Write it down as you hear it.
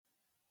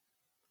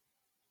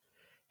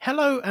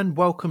Hello and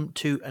welcome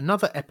to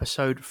another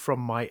episode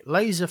from my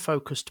laser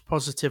focused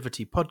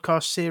positivity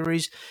podcast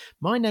series.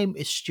 My name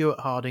is Stuart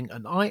Harding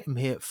and I am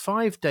here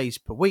 5 days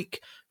per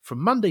week from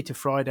Monday to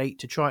Friday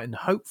to try and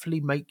hopefully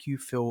make you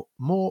feel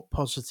more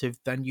positive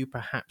than you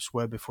perhaps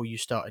were before you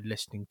started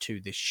listening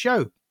to this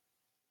show.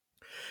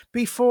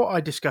 Before I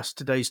discuss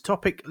today's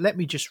topic, let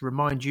me just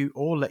remind you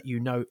or let you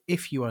know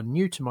if you are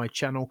new to my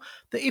channel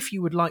that if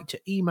you would like to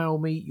email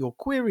me your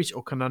queries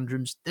or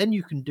conundrums, then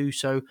you can do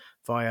so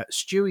via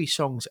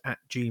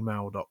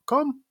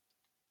steweysongs@gmail.com.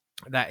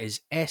 That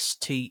is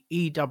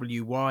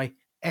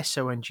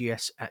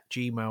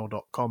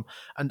steweysongs@gmail.com,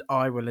 and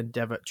I will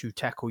endeavour to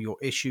tackle your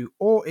issue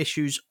or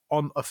issues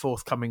on a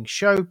forthcoming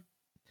show.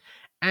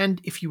 And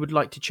if you would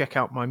like to check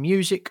out my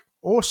music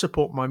or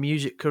support my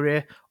music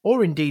career,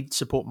 or indeed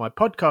support my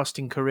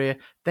podcasting career,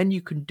 then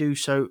you can do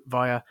so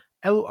via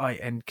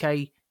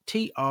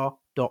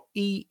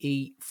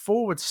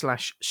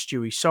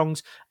linktr.ee/Stewie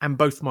Songs, and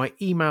both my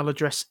email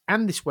address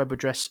and this web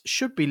address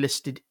should be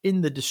listed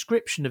in the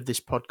description of this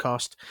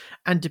podcast,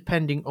 and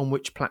depending on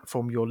which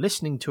platform you're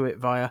listening to it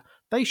via,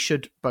 they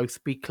should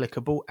both be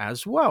clickable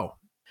as well.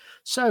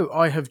 So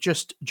I have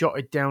just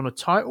jotted down a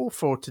title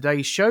for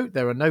today's show.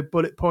 There are no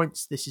bullet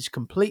points. This is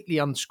completely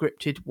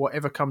unscripted.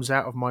 Whatever comes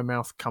out of my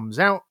mouth comes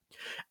out.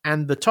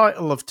 And the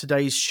title of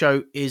today's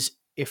show is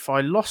If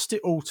I Lost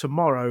It All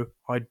Tomorrow,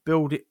 I'd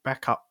Build It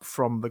Back Up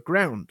from the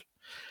Ground.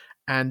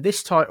 And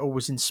this title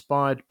was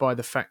inspired by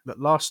the fact that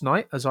last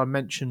night, as I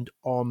mentioned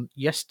on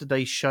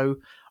yesterday's show,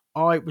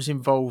 I was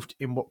involved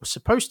in what was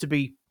supposed to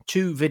be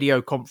 2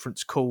 video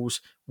conference calls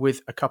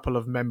with a couple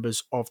of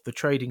members of the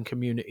trading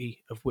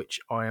community, of which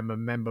I am a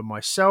member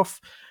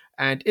myself.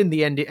 And in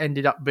the end, it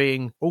ended up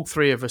being all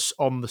 3 of us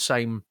on the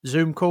same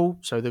Zoom call.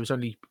 So there was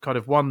only kind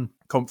of one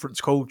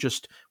conference call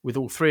just with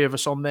all 3 of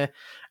us on there.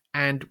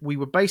 And we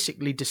were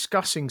basically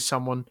discussing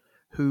someone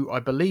who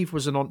I believe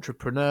was an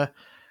entrepreneur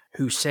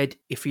who said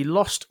if he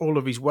lost all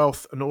of his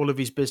wealth and all of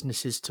his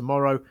businesses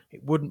tomorrow,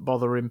 it wouldn't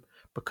bother him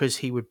because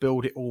he would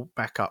build it all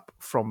back up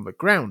from the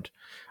ground.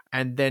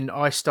 And then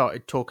I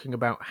started talking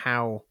about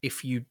how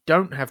if you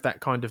don't have that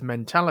kind of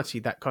mentality,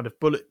 that kind of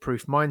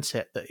bulletproof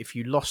mindset, that if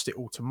you lost it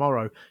all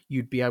tomorrow,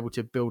 you'd be able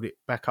to build it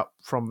back up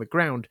from the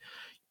ground,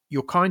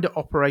 you're kind of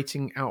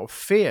operating out of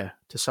fear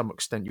to some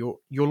extent.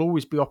 You'll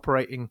always be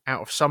operating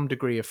out of some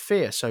degree of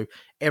fear. So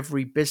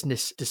every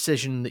business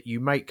decision that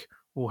you make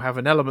will have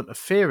an element of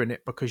fear in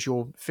it because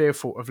you're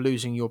fearful of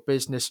losing your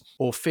business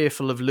or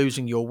fearful of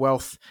losing your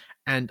wealth.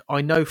 And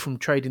I know from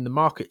trading the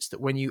markets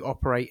that when you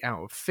operate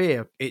out of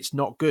fear, it's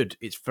not good.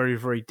 It's very,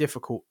 very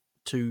difficult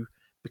to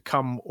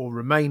become or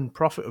remain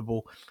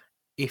profitable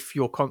if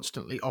you're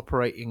constantly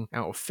operating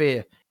out of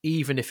fear,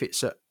 even if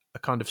it's at a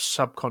kind of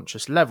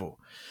subconscious level.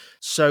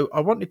 So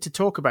I wanted to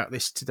talk about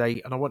this today,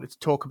 and I wanted to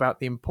talk about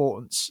the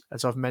importance,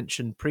 as I've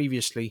mentioned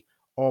previously,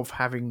 of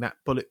having that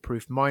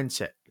bulletproof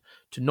mindset,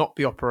 to not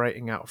be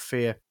operating out of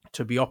fear,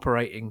 to be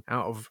operating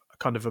out of a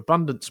kind of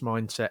abundance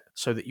mindset,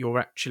 so that you're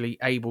actually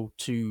able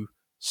to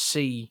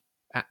see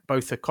at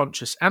both a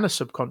conscious and a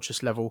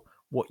subconscious level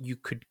what you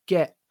could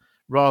get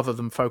rather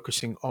than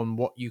focusing on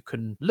what you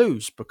can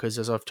lose. Because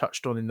as I've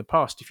touched on in the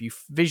past, if you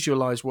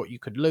visualize what you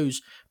could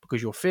lose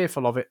because you're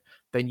fearful of it,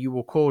 then you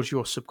will cause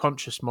your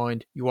subconscious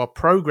mind, you are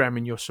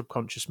programming your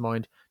subconscious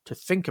mind to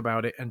think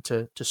about it and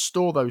to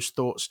store those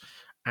thoughts,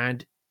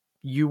 and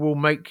you will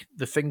make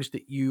the things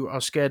that you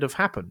are scared of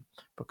happen,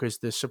 because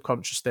the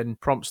subconscious then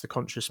prompts the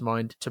conscious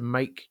mind to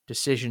make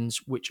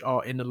decisions which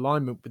are in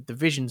alignment with the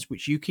visions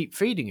which you keep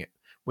feeding it,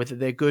 whether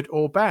they're good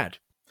or bad.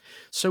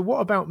 So what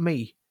about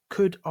me?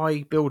 Could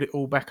I build it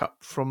all back up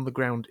from the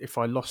ground if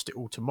I lost it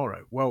all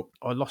tomorrow? Well,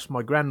 I lost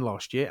my gran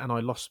last year and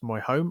I lost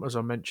my home, as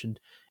I mentioned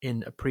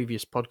in a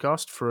previous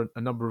podcast, for a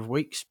number of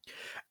weeks.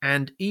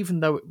 And even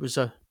though it was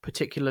a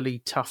particularly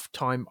tough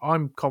time,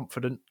 I'm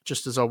confident,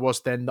 just as I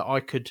was then, that I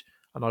could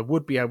and I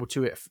would be able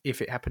to,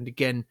 if it happened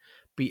again,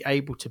 be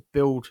able to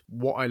build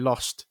what I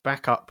lost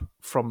back up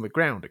from the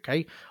ground,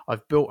 okay?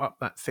 I've built up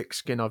that thick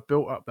skin, I've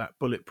built up that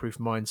bulletproof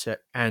mindset,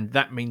 and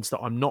that means that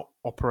I'm not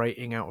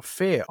operating out of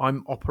fear.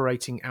 I'm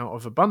operating out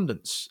of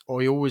abundance.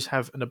 I always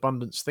have an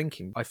abundance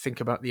thinking. I think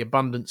about the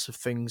abundance of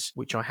things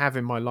which I have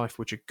in my life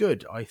which are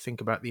good. I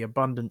think about the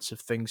abundance of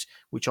things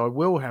which I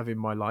will have in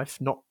my life,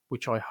 not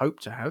which I hope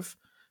to have.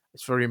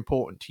 It's very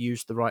important to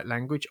use the right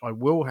language. I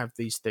will have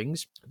these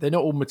things. They're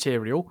not all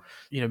material.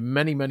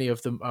 Many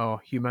of them are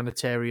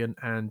humanitarian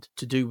and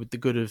to do with the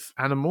good of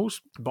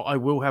animals, but I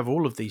will have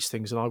all of these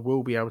things and I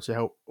will be able to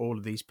help all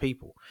of these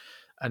people.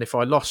 And if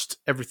I lost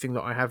everything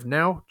that I have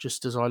now,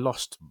 just as I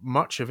lost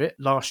much of it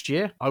last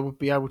year, I would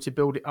be able to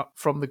build it up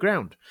from the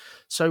ground.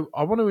 So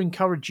I want to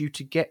encourage you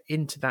to get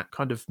into that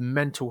kind of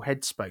mental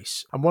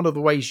headspace. And one of the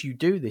ways you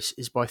do this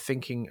is by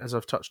thinking, as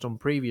I've touched on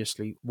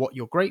previously, what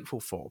you're grateful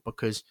for.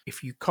 Because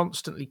if you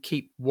constantly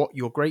keep what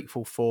you're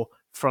grateful for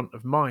front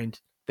of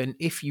mind, then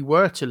if you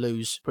were to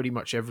lose pretty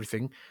much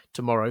everything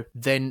tomorrow,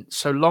 then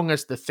so long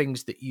as the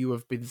things that you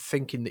have been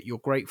thinking that you're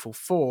grateful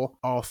for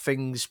are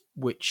things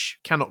which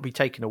cannot be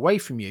taken away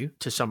from you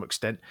to some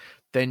extent,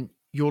 then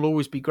you'll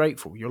always be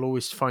grateful. You'll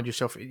always find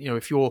yourself,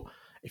 if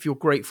you're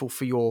grateful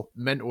for your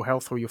mental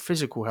health or your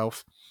physical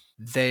health,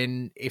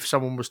 then if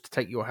someone was to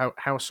take your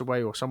house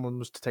away, or someone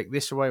was to take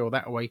this away or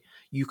that away,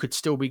 you could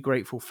still be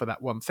grateful for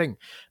that one thing.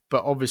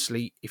 But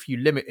obviously, if you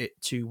limit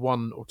it to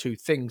one or two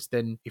things,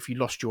 then if you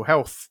lost your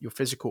health, your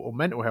physical or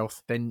mental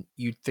health, then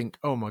you'd think,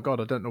 oh my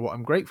God, I don't know what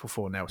I'm grateful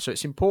for now. So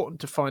it's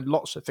important to find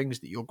lots of things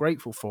that you're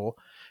grateful for,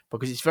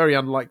 because it's very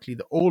unlikely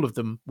that all of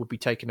them would be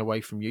taken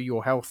away from you,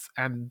 your health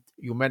and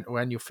your mental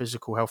and your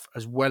physical health,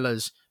 as well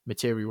as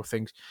material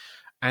things.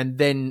 And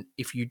then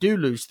if you do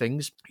lose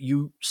things,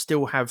 you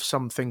still have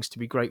some things to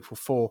be grateful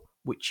for,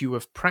 which you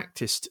have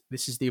practiced.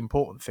 This is the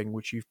important thing,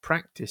 which you've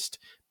practiced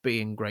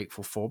being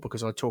grateful for,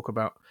 because I talk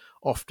about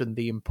often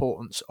the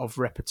importance of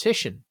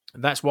repetition.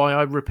 And that's why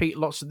I repeat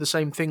lots of the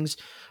same things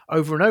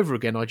over and over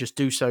again. I just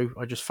do so.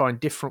 I just find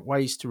different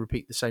ways to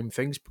repeat the same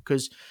things,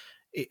 because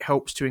it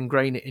helps to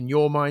ingrain it in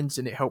your minds,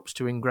 and it helps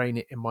to ingrain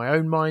it in my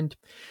own mind.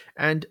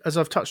 And as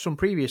I've touched on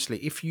previously,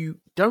 if you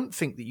don't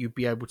think that you'd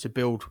be able to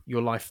build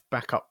your life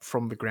back up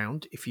from the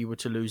ground if you were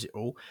to lose it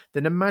all,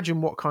 then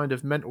imagine what kind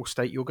of mental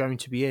state you're going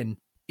to be in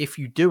if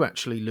you do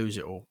actually lose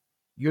it all.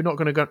 You're not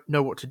going to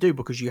know what to do,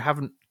 because you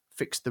haven't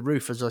fixed the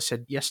roof, as I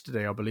said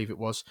yesterday, I believe it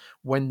was,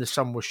 when the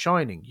sun was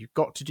shining. You've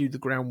got to do the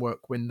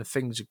groundwork when the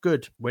things are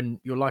good, when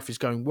your life is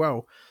going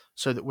well,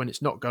 so that when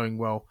it's not going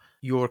well,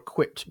 you're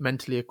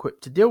mentally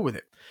equipped to deal with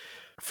it.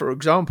 For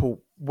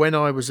example, when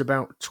I was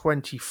about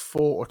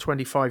 24 or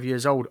 25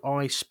 years old,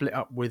 I split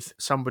up with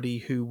somebody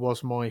who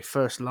was my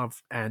first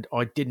love, and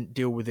I didn't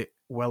deal with it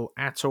well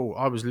at all.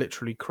 I was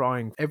literally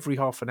crying every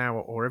half an hour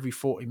or every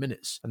 40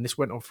 minutes, and this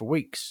went on for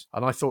weeks.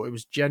 And I thought it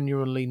was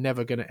genuinely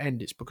never going to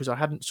end. It's because I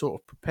hadn't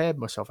sort of prepared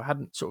myself. I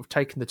hadn't sort of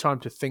taken the time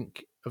to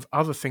think of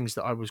other things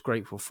that I was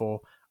grateful for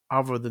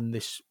other than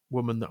this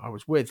woman that I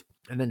was with.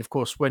 And then, of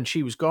course, when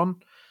she was gone,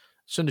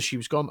 as soon as she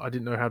was gone, I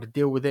didn't know how to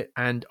deal with it.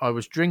 And I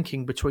was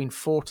drinking between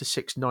 4 to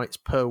 6 nights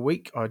per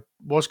week. I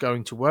was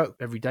going to work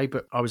every day,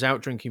 but I was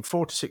out drinking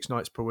 4 to 6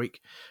 nights per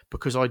week,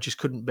 because I just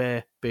couldn't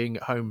bear being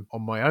at home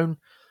on my own.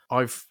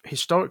 I've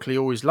historically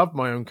always loved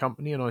my own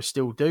company, and I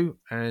still do.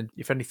 And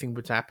if anything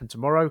were to happen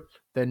tomorrow,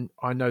 then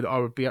I know that I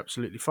would be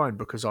absolutely fine,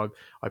 because I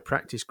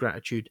practice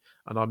gratitude,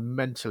 and I'm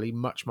mentally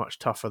much, much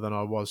tougher than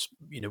I was,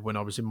 when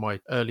I was in my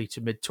early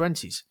to mid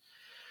 20s.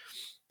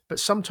 But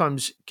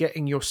sometimes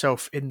getting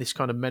yourself in this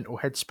kind of mental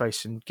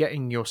headspace and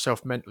getting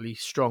yourself mentally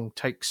strong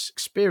takes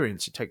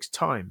experience. It takes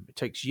time. It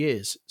takes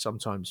years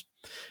sometimes.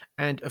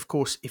 And of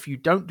course, if you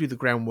don't do the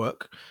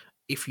groundwork,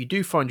 if you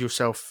do find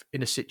yourself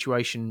in a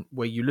situation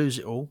where you lose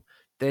it all,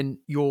 then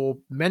your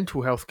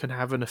mental health can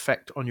have an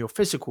effect on your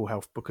physical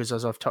health, because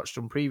as I've touched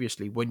on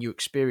previously, when you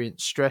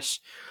experience stress,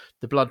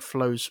 the blood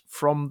flows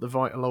from the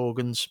vital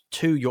organs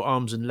to your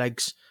arms and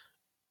legs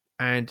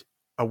and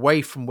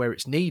away from where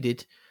it's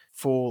needed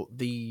for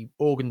the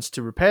organs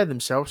to repair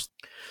themselves.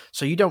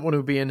 So you don't want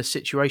to be in a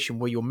situation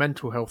where your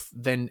mental health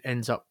then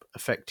ends up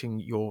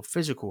affecting your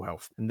physical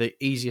health. And the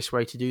easiest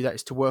way to do that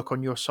is to work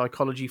on your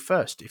psychology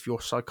first. If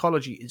your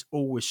psychology is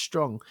always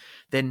strong,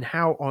 then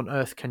how on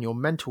earth can your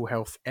mental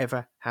health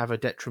ever have a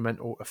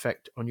detrimental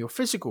effect on your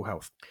physical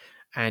health?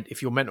 And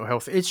if your mental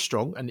health is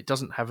strong and it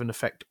doesn't have an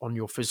effect on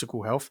your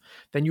physical health,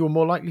 then you're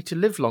more likely to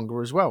live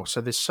longer as well.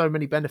 So there's so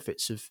many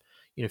benefits of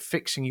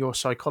fixing your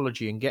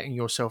psychology and getting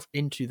yourself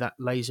into that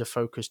laser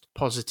focused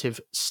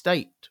positive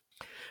state.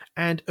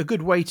 And a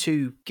good way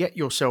to get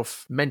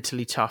yourself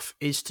mentally tough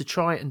is to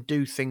try and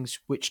do things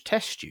which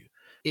test you.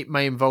 It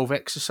may involve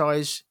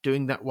exercise,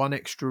 doing that one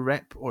extra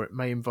rep, or it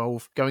may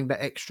involve going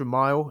that extra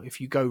mile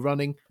if you go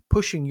running,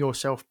 pushing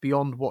yourself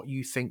beyond what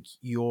you think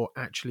you're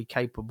actually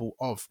capable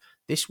of.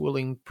 This will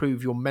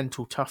improve your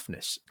mental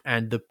toughness.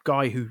 And the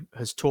guy who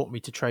has taught me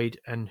to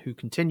trade and who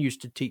continues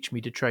to teach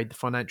me to trade the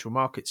financial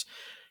markets,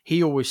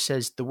 he always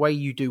says the way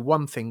you do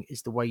one thing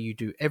is the way you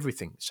do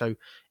everything. So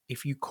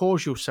if you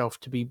cause yourself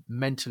to be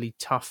mentally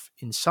tough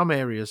in some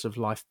areas of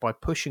life by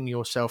pushing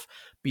yourself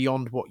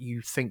beyond what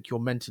you think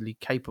you're mentally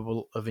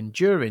capable of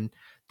enduring,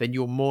 then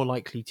you're more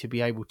likely to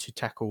be able to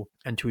tackle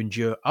and to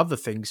endure other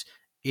things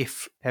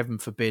if, heaven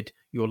forbid,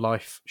 your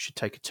life should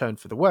take a turn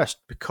for the worst,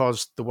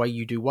 because the way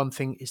you do one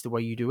thing is the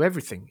way you do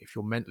everything. If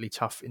you're mentally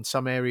tough in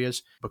some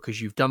areas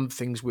because you've done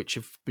things which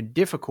have been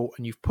difficult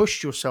and you've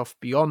pushed yourself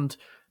beyond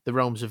the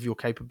realms of your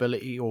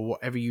capability or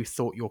whatever you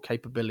thought your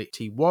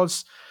capability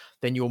was,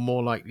 then you're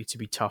more likely to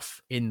be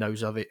tough in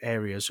those other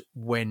areas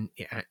when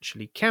it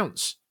actually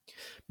counts.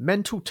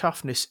 Mental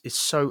toughness is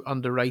so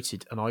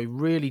underrated, and I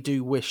really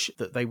do wish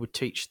that they would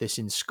teach this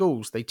in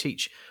schools. They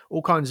teach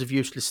all kinds of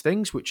useless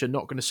things which are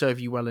not going to serve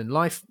you well in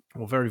life,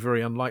 or very,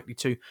 very unlikely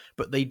to,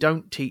 but they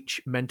don't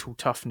teach mental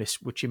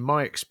toughness, which in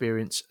my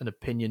experience and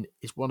opinion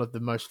is one of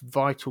the most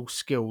vital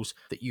skills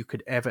that you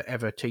could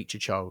ever teach a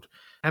child.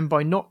 And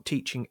by not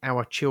teaching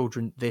our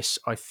children this,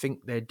 I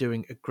think they're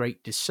doing a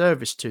great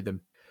disservice to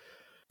them.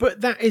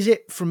 But that is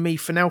it from me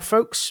for now,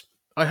 folks.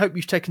 I hope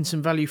you've taken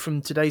some value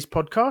from today's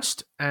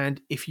podcast. And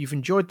if you've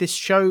enjoyed this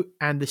show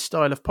and this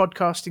style of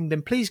podcasting,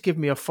 then please give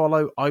me a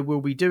follow. I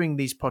will be doing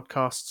these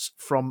podcasts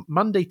from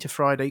Monday to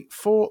Friday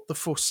for the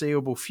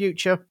foreseeable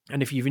future.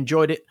 And if you've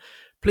enjoyed it,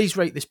 please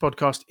rate this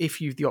podcast if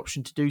you've the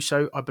option to do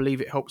so. I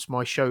believe it helps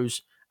my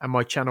shows and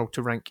my channel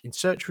to rank in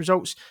search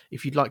results.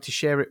 If you'd like to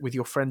share it with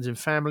your friends and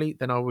family,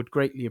 then I would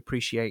greatly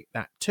appreciate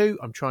that too.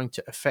 I'm trying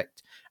to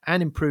affect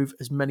and improve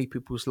as many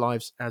people's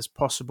lives as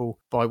possible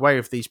by way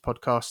of these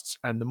podcasts,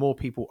 and the more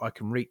people I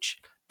can reach,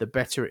 the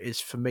better it is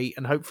for me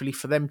and hopefully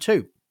for them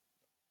too.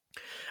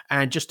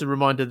 And just a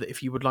reminder that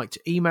if you would like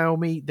to email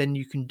me, then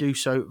you can do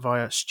so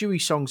via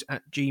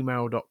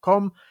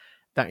steweysongs@gmail.com.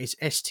 That is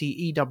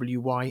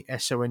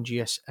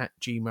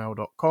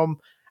steweysongs@gmail.com.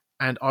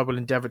 And I will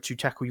endeavour to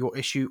tackle your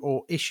issue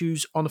or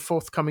issues on a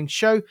forthcoming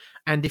show.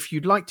 And if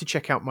you'd like to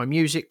check out my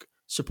music,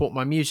 support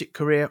my music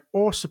career,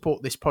 or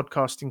support this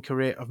podcasting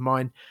career of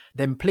mine,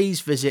 then please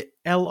visit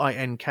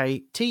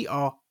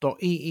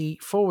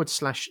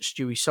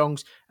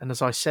linktr.ee/StewieSongs. And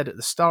as I said at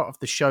the start of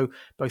the show,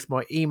 both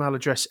my email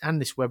address and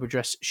this web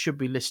address should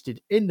be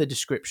listed in the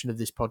description of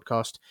this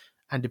podcast.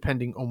 And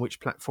depending on which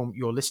platform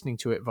you're listening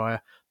to it via,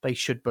 they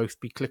should both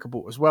be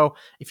clickable as well.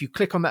 If you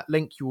click on that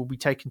link, you will be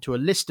taken to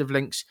a list of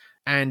links,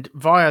 and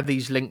via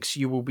these links,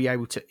 you will be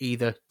able to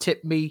either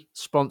tip me,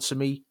 sponsor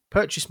me,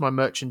 purchase my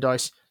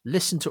merchandise,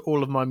 listen to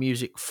all of my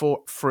music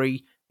for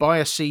free, buy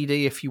a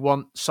CD if you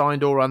want,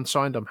 signed or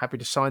unsigned, I'm happy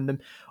to sign them,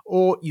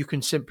 or you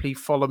can simply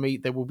follow me.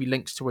 There will be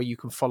links to where you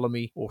can follow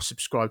me or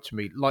subscribe to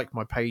me, like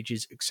my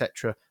pages,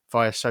 etc.,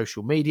 via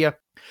social media.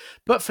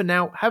 But for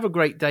now, have a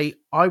great day.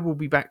 I will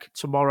be back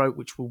tomorrow,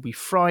 which will be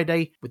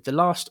Friday, with the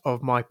last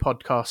of my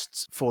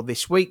podcasts for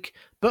this week.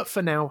 But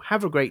for now,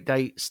 have a great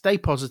day, stay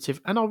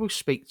positive, and I will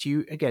speak to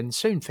you again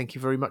soon. Thank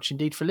you very much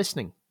indeed for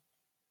listening.